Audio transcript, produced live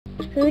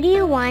Who do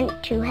you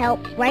want to help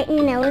write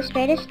and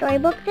illustrate a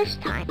storybook this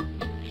time?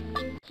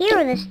 Here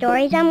are the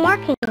stories I'm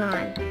working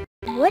on.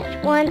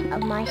 Which one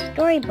of my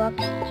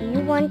storybooks do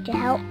you want to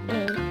help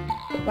me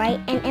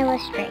write and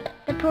illustrate?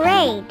 The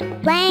parade,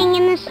 playing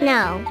in the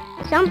snow,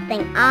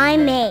 something I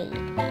made.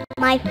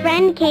 My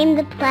friend came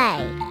to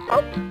play.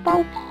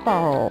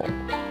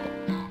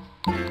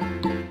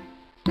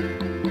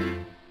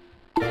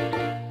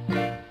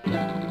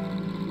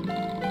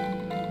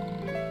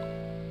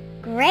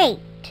 Great!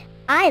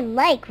 I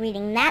like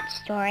reading that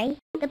story.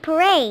 The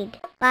Parade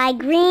by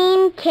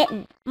Green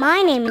Kitten.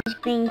 My name is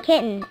Green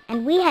Kitten,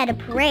 and we had a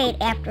parade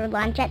after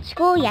lunch at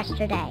school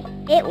yesterday.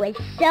 It was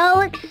so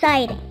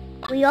exciting.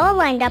 We all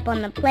lined up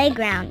on the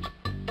playground,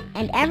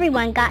 and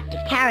everyone got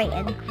to carry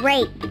a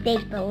great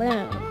big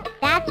balloon.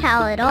 That's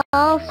how it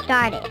all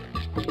started.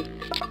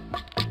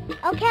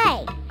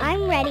 Okay,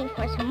 I'm ready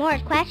for some more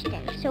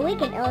questions so we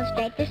can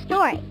illustrate the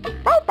story.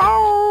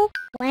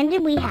 When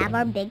did we have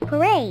our big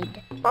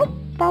parade?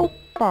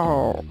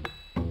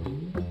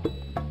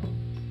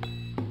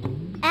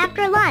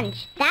 After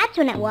lunch, that's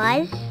when it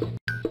was.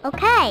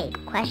 Okay,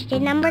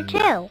 question number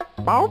 2.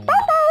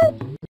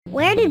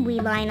 Where did we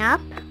line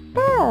up?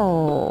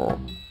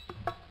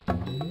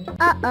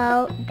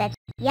 Uh-oh,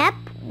 yep,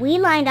 we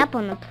lined up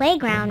on the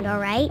playground, all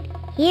right.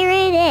 Here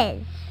it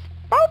is.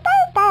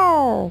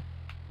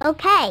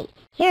 Okay,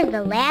 here's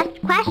the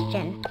last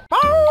question.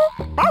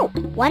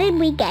 What did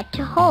we get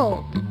to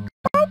hold?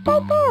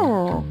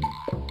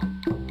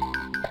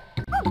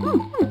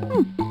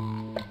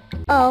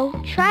 Oh,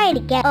 try it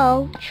again.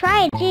 Oh,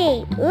 try it.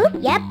 Gee, oop,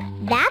 yep,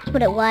 that's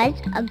what it was.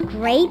 A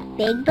great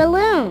big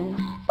balloon.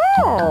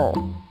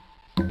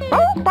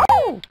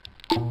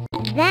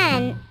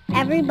 Then,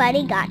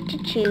 everybody got to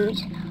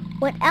choose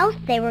what else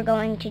they were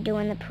going to do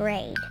in the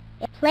parade.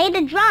 They played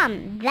a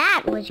drum.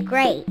 That was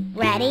great.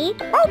 Ready?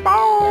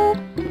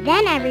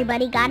 Then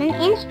everybody got an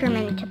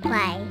instrument to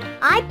play.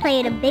 I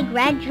played a big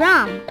red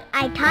drum.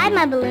 I tied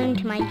my balloon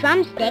to my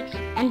drumsticks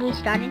and we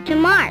started to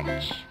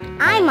march.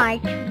 I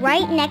marched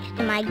right next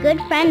to my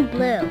good friend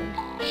Blue.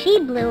 She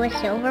blew a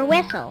silver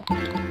whistle.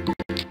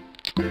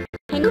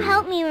 Can you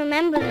help me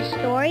remember the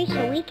story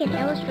so we can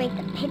illustrate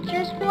the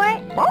pictures for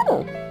it?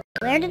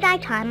 Where did I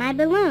tie my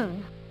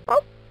balloon?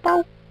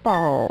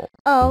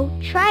 Oh,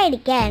 try it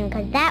again,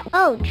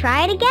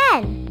 try it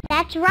again.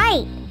 That's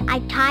right. I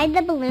tied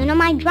the balloon on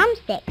my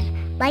drumsticks,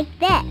 like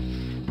this.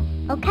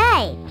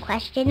 Okay,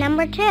 question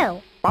number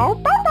 2.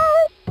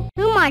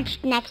 Who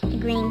marched next to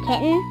Green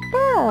Kitten?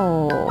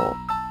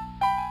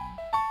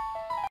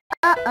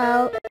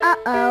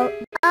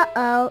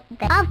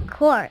 Of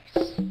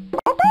course.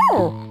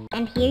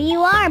 And here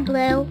you are,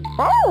 Blue.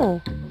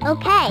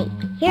 Okay,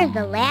 here's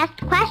the last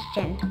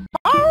question.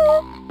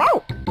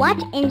 What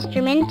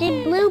instrument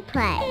did Blue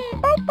play?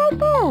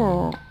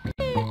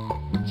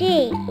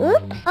 Gee,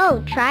 oops.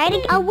 Oh, try it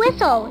again. A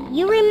whistle.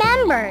 You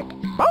remembered.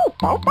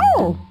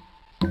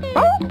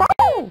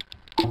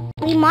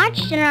 We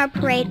marched in our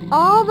parade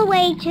all the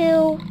way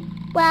to,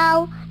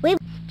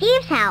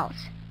 Steve's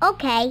house.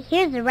 Okay,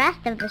 here's the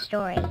rest of the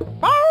story.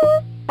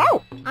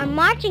 Our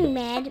marching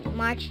band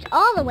marched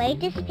all the way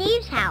to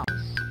Steve's house.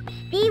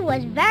 Steve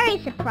was very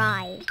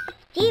surprised.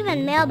 Steve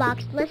and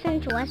Mailbox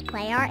listened to us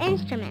play our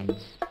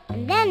instruments.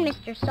 And then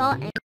Mr.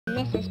 Salt and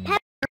Mrs.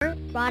 Pepper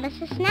brought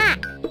us a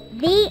snack.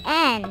 The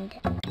end.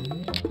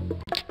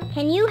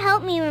 Can you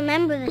help me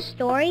remember the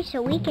story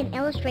so we can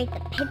illustrate the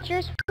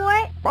pictures for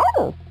it?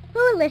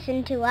 Who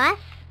listened to us?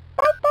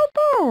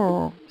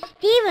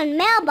 Steve and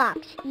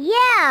Mailbox.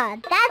 Yeah,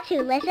 that's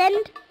who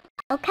listened.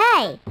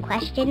 Okay,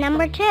 question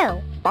number 2.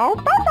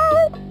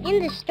 In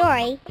the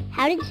story,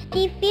 how did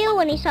Steve feel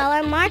when he saw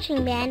our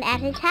marching band at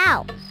his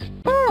house?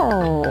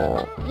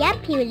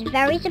 Yep, he was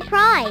very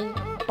surprised.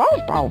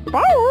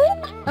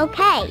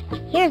 Okay,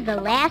 here's the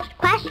last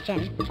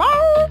question.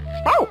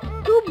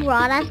 Who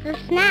brought us the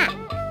snack?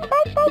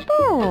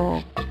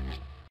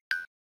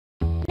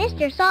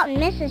 Mr. Salt and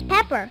Mrs.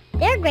 Pepper.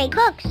 They're great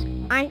cooks,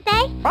 aren't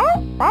they?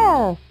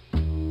 Well,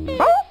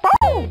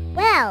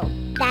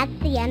 that's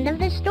the end of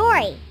the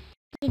story.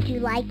 Did you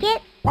like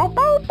it?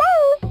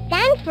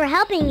 Thanks for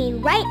helping me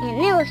write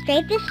and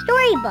illustrate this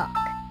storybook.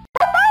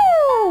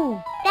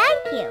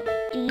 Thank you.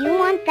 Do you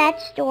want that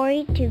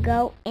story to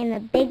go in the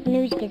Big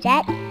News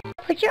Gazette?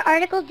 Put your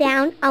article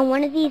down on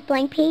one of these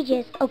blank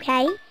pages,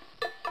 okay?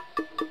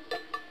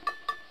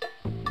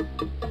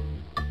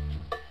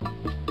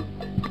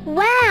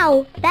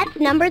 Wow, that's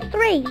number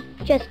 3.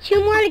 Just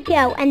 2 more to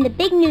go and the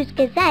Big News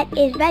Gazette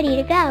is ready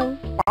to go.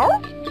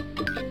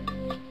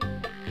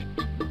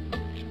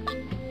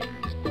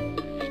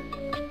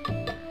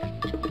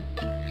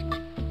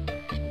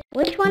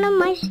 Which one of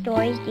my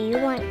stories do you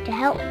want to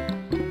help?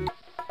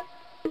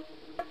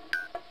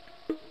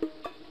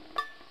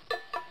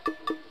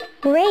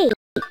 Great,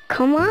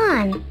 come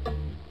on.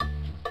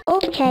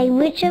 Okay,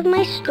 which of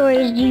my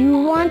stories do you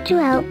want to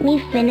help me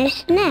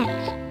finish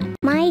next?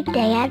 My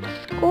day at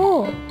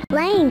school.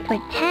 playing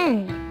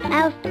pretend.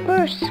 Our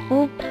first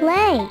school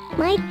play.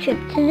 My trip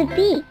to the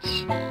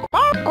beach.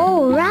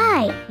 All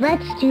right,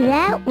 let's do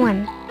that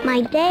one.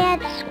 My Day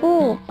at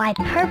School by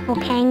Purple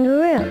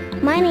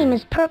Kangaroo. My name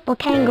is Purple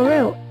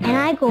Kangaroo, and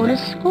I go to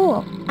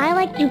school. I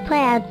like to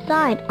play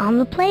outside on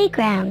the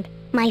playground.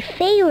 My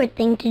favorite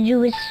thing to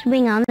do is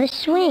swing on the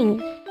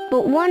swings.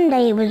 But one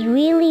day it was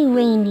really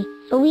rainy,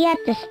 so we had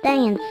to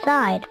stay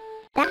inside.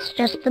 That's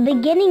just the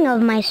beginning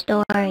of my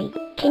story.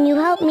 Can you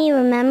help me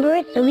remember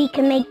it so we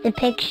can make the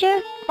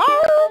picture?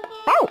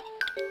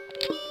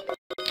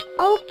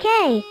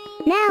 Okay,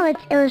 now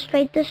let's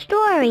illustrate the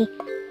story.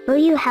 Will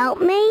you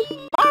help me?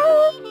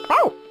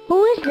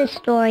 Who is this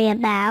story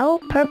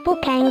about? Purple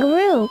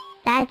Kangaroo.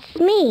 That's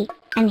me.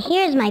 And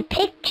here's my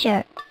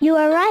picture. You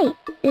are right.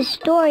 This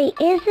story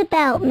is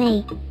about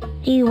me.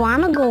 Do you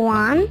want to go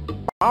on?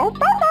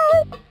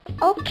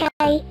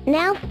 Okay,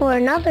 now for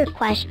another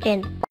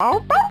question.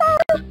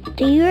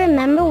 Do you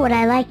remember what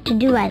I like to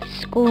do at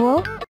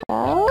school?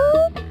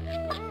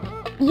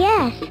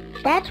 Yes,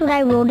 that's what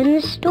I wrote in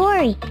the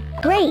story.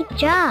 Great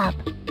job.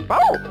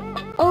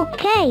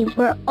 Okay,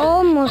 we're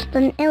almost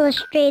done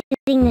illustrating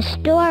the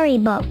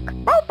storybook.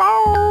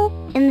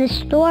 In the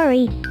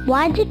story,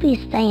 why did we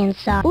stay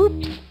inside?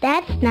 Oops,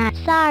 that's not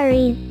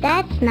sorry.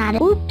 That's not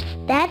it. Oops,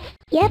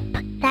 yep,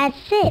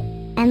 that's it.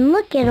 And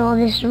look at all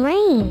this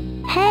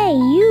rain. Hey,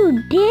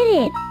 you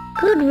did it.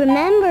 Good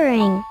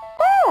remembering.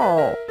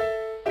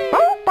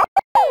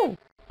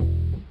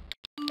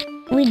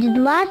 We did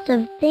lots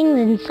of things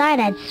inside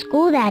at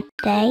school that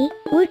day.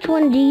 Which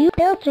one do you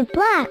build with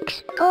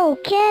blocks?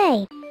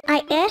 Okay.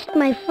 I asked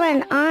my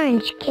friend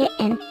Orange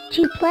Kitten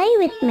to play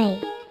with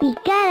me. We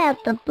got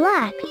out the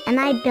blocks and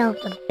I built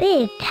a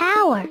big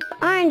tower.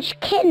 Orange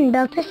Kitten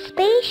built a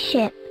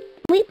spaceship.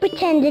 We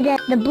pretended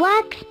that the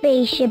block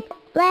spaceship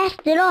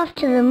blasted off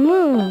to the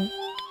moon.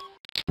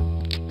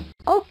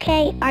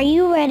 Okay, are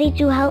you ready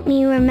to help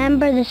me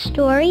remember the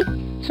story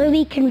so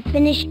we can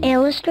finish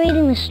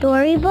illustrating the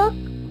storybook?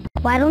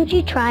 Why don't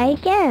you try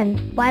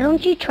again?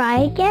 Orange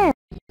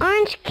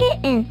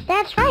Kitten,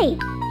 that's right.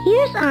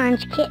 Here's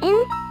Orange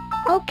Kitten.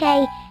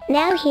 Okay,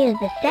 now here's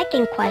the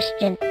second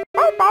question.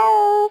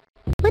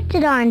 What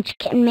did Orange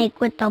Kitten make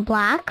with the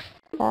blocks?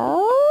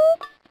 A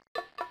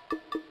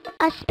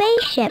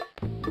spaceship.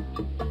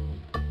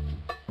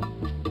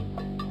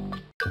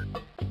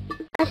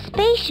 A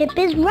spaceship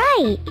is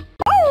right.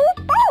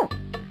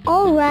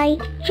 All right,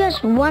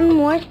 just one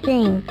more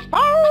thing.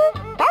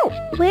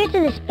 Where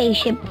did the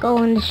spaceship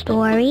go in the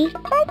story?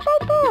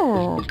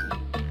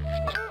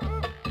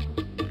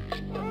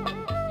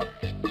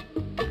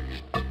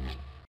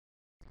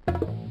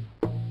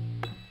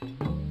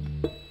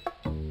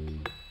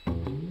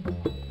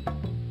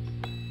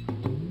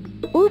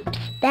 Oops,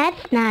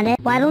 that's not it.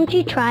 Why don't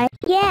you try?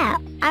 Yeah,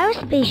 our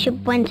spaceship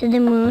went to the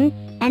moon,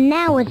 and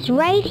now it's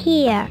right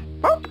here.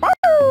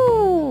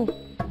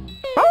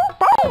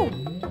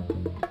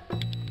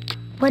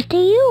 What do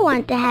you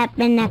want to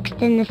happen next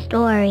in the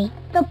story?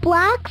 The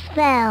blocks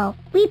fell.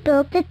 We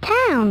built the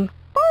town.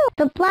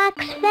 The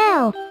blocks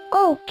fell.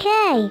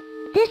 Okay,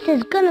 this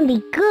is gonna be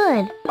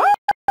good.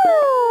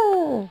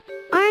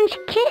 Orange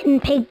Kitten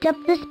picked up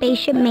the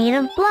spaceship made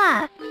of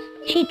blocks.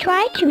 She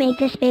tried to make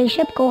the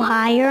spaceship go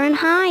higher and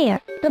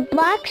higher. The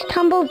blocks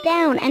tumbled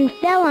down and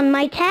fell on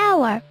my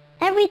tower.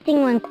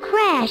 Everything went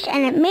crash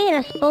and it made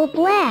us both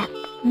laugh.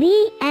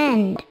 The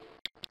end.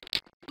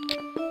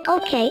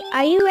 Okay,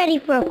 are you ready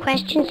for a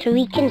question so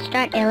we can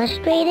start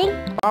illustrating?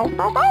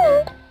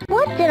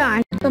 What did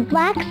Orange? The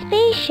black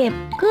spaceship.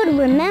 Good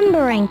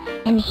remembering.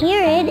 And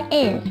here it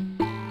is.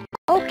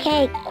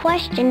 Okay,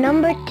 question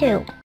number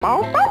 2.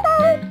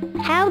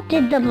 How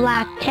did the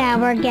black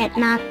tower get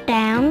knocked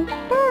down?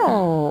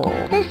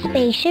 The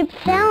spaceship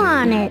fell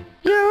on it.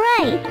 You're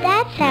right,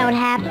 that's how it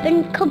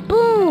happened.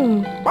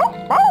 Kaboom!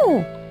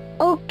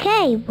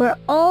 Okay, we're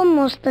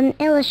almost done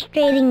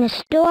illustrating the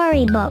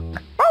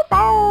storybook.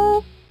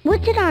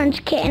 What did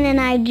Orange Kitten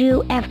and I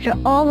do after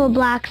all the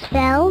blocks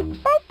fell?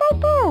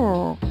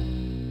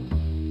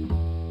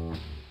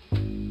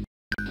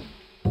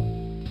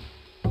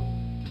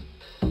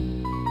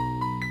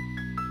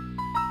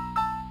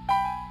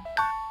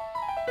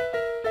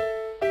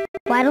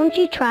 Why don't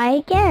you try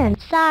again?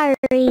 Sorry.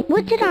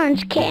 What did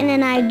Orange Kitten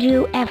and I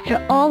do after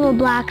all the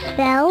blocks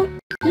fell?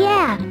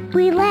 Yeah,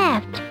 we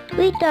laughed.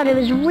 We thought it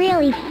was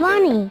really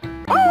funny.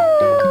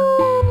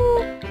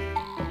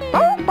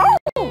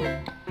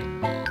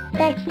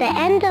 That's the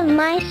end of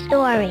my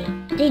story.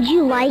 Did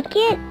you like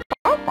it?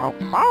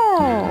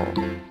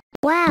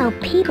 Wow,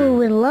 people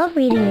would love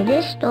reading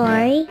this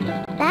story.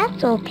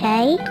 That's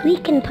okay. We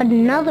can put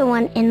another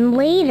one in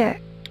later.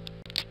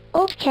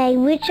 Okay,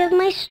 which of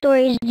my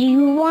stories do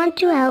you want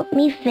to help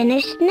me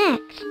finish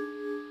next?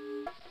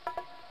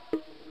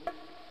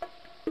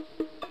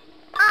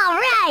 All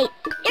right!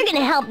 You're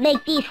gonna help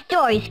make these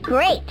stories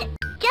great,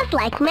 just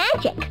like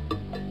magic.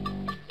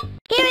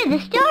 Here are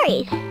the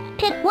stories.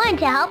 Pick one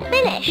to help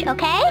finish,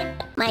 okay?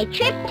 My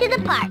trip to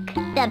the park,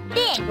 the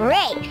big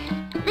race,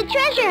 the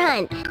treasure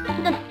hunt,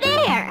 the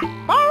fair,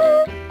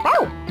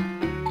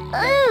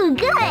 Ooh,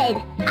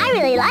 good! I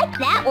really liked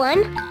that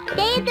one.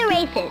 Day at the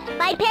Races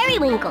by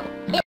Periwinkle.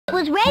 It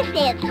was race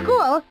day at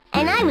school,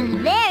 and I was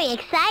very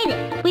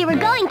excited. We were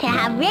going to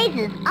have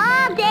races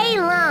all day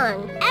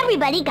long.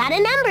 Everybody got a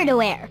number to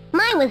wear.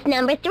 Mine was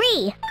number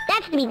 3.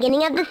 That's the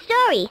beginning of the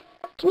story.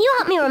 Can you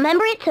help me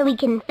remember it so we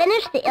can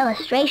finish the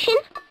illustration?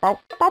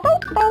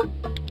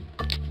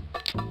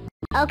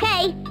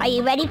 Okay, are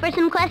you ready for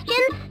some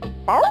questions?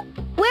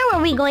 Where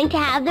were we going to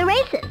have the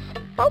races?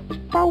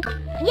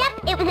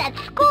 Yep, it was at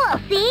school,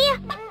 see?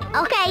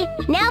 Okay,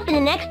 now for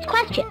the next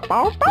question.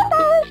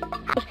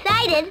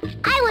 Excited?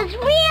 I was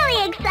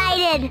really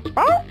excited!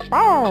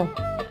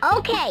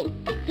 Okay,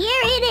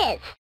 here it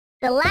is.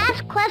 The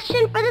last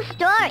question for the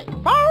story.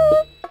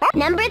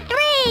 Number 3,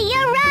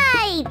 you're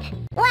right!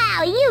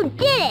 Wow, you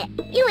did it!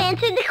 You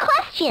answered the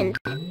questions.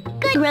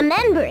 Good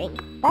remembering.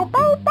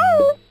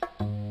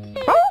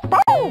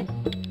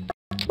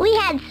 We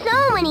had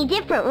so many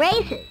different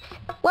races.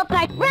 What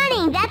part?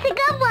 Running, that's a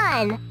good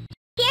one.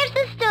 Here's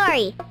the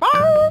story.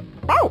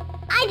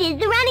 I did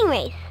the running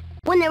race.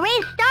 When the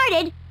race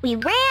started, we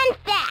ran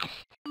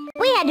fast.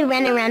 We had to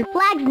run around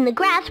flags in the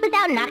grass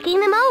without knocking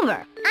them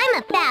over. I'm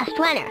a fast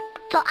runner,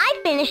 so I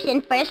finished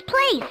in first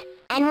place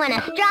and won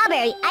a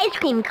strawberry ice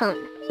cream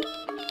cone.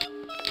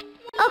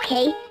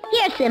 Okay,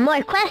 here's some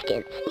more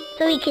questions,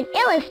 so we can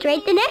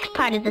illustrate the next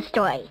part of the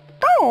story.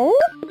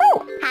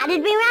 How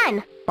did we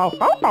run?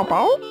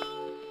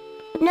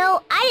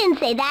 No, I didn't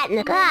say that in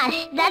the...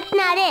 Gosh, that's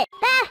not it.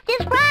 Fast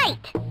is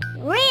right.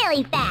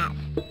 Really fast.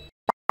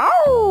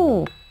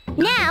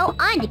 Now,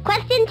 on to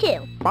question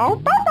 2.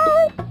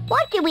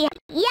 What did we have?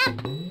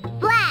 Yep,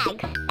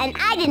 flags. And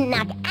I didn't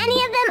knock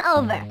any of them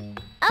over.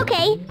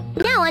 Okay,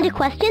 now on to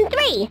question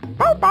 3.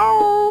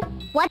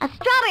 What? A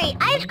strawberry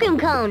ice cream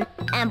cone.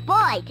 And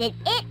boy, did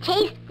it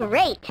taste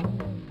great.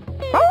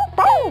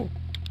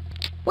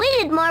 We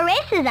did more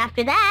races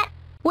after that.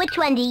 Which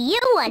one do you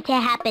want to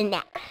happen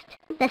next?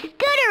 The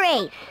scooter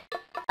race.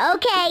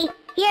 Okay,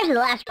 here's the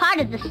last part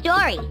of the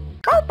story.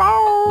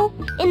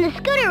 In the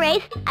scooter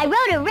race, I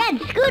rode a red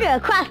scooter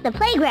across the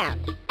playground.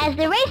 As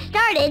the race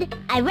started,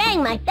 I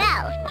rang my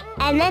bell,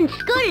 and then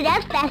scooted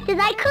as fast as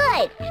I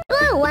could.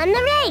 Blue won the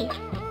race.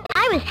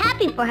 I was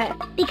happy for her,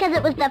 because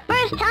it was the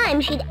first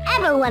time she'd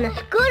ever won a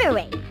scooter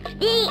race.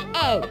 The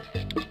end.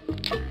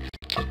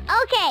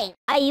 Okay,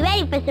 are you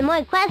ready for some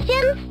more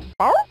questions?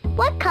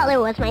 What color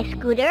was my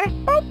scooter?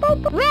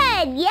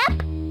 Red,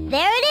 yep.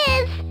 There it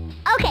is.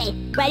 Okay,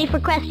 ready for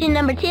question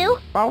number 2?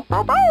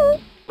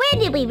 Where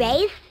did we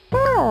race?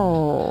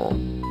 The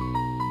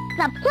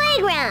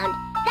playground.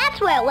 That's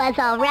where it was,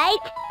 all right.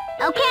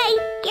 Okay,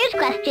 here's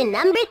question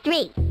number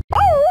 3.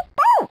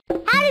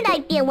 How did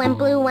I feel when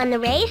Blue won the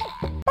race?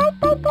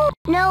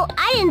 No,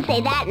 I didn't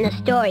say that in the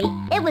story.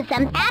 It was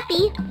I'm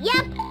happy,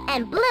 yep,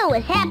 and Blue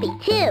was happy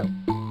too.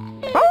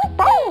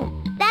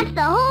 That's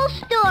the whole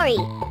story.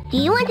 Do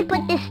you want to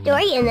put this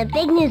story in the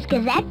Big News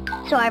Gazette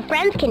so our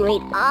friends can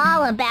read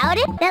all about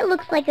it? That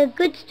looks like a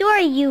good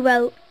story you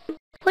wrote.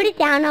 Put it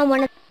down on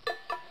one of...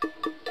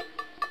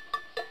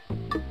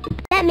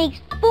 That makes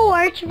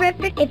 4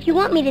 terrific. If you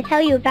want me to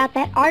tell you about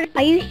that art,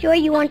 are you sure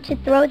you want to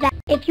throw that?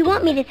 If you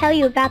want me to tell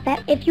you about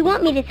that, if you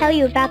want me to tell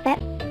you about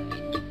that.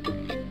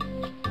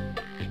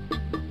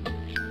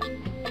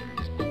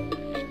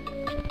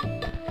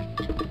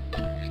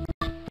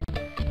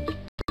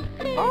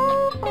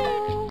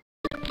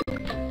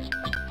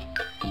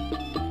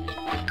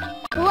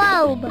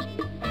 Globe.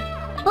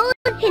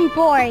 Bulletin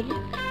board.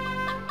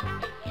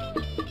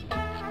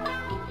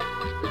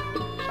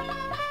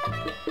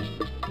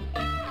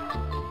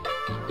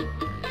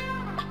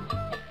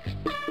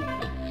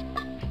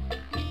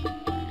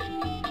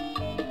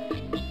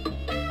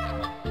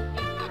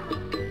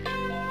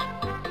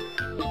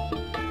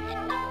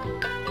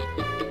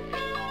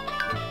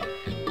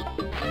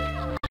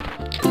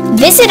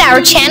 Visit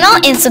our channel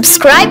and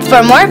subscribe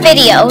for more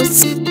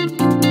videos.